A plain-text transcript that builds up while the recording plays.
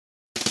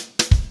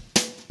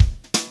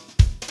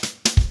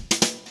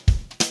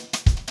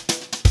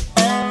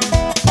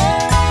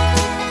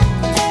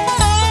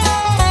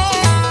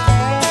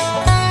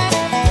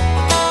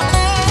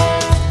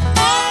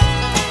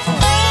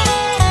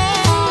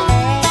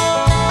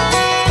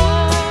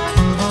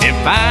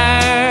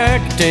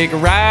take a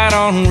ride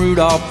on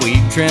Rudolph.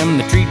 We'd trim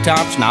the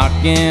treetops,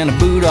 knocking a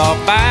boot off.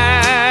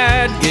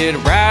 I'd get a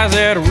rise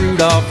out of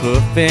Rudolph,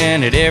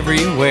 hoofing it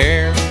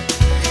everywhere.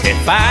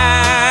 If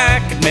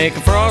I could make a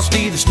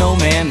Frosty the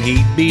Snowman,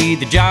 he'd be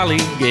the jolly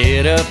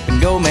get up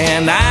and go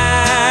man.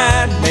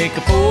 I'd make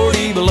a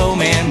 40 below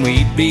man,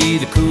 we'd be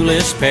the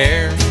coolest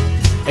pair.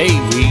 Hey,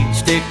 we'd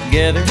stick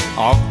together,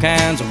 all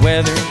kinds of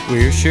weather,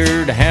 we're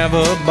sure to have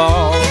a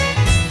ball.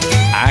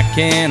 I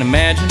can't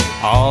imagine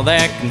all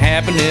that can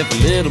happen if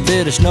a little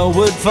bit of snow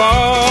would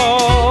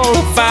fall.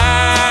 If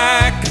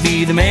I could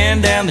be the man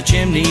down the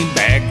chimney,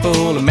 bag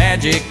full of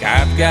magic,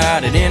 I've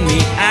got it in me.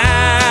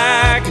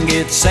 I can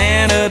get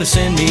Santa to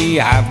send me,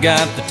 I've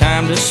got the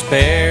time to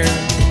spare.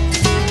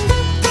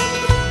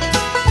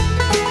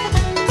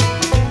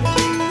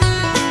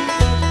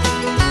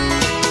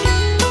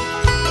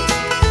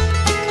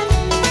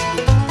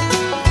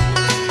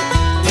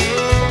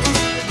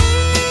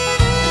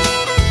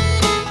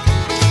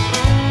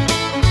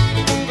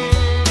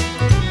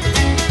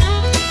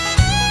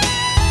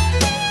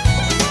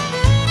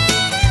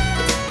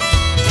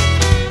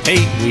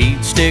 Hey,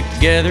 we'd stick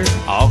together,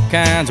 all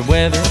kinds of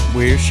weather,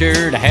 we're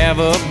sure to have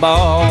a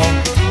ball.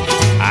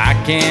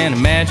 I can't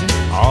imagine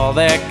all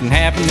that can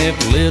happen if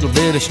a little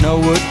bit of snow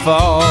would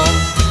fall.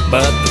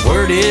 But the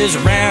word is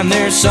around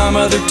there's some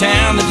other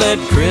town that let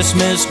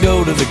Christmas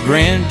go to the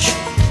Grinch.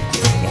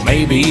 Well,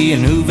 maybe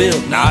in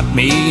Whoville, not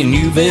me in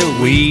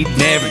Newville, we'd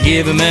never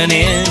give him an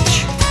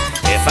inch.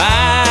 If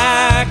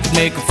I could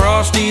make a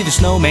Frosty the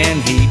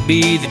Snowman, he'd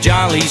be the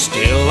jolly,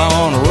 still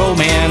on a roll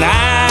man.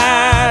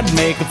 I'd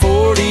make a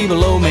 40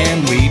 below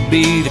man, we'd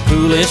be the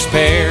coolest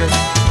pair,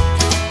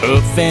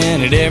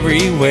 hoofing it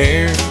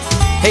everywhere.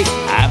 Hey,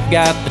 I've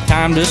got the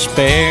time to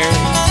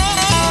spare.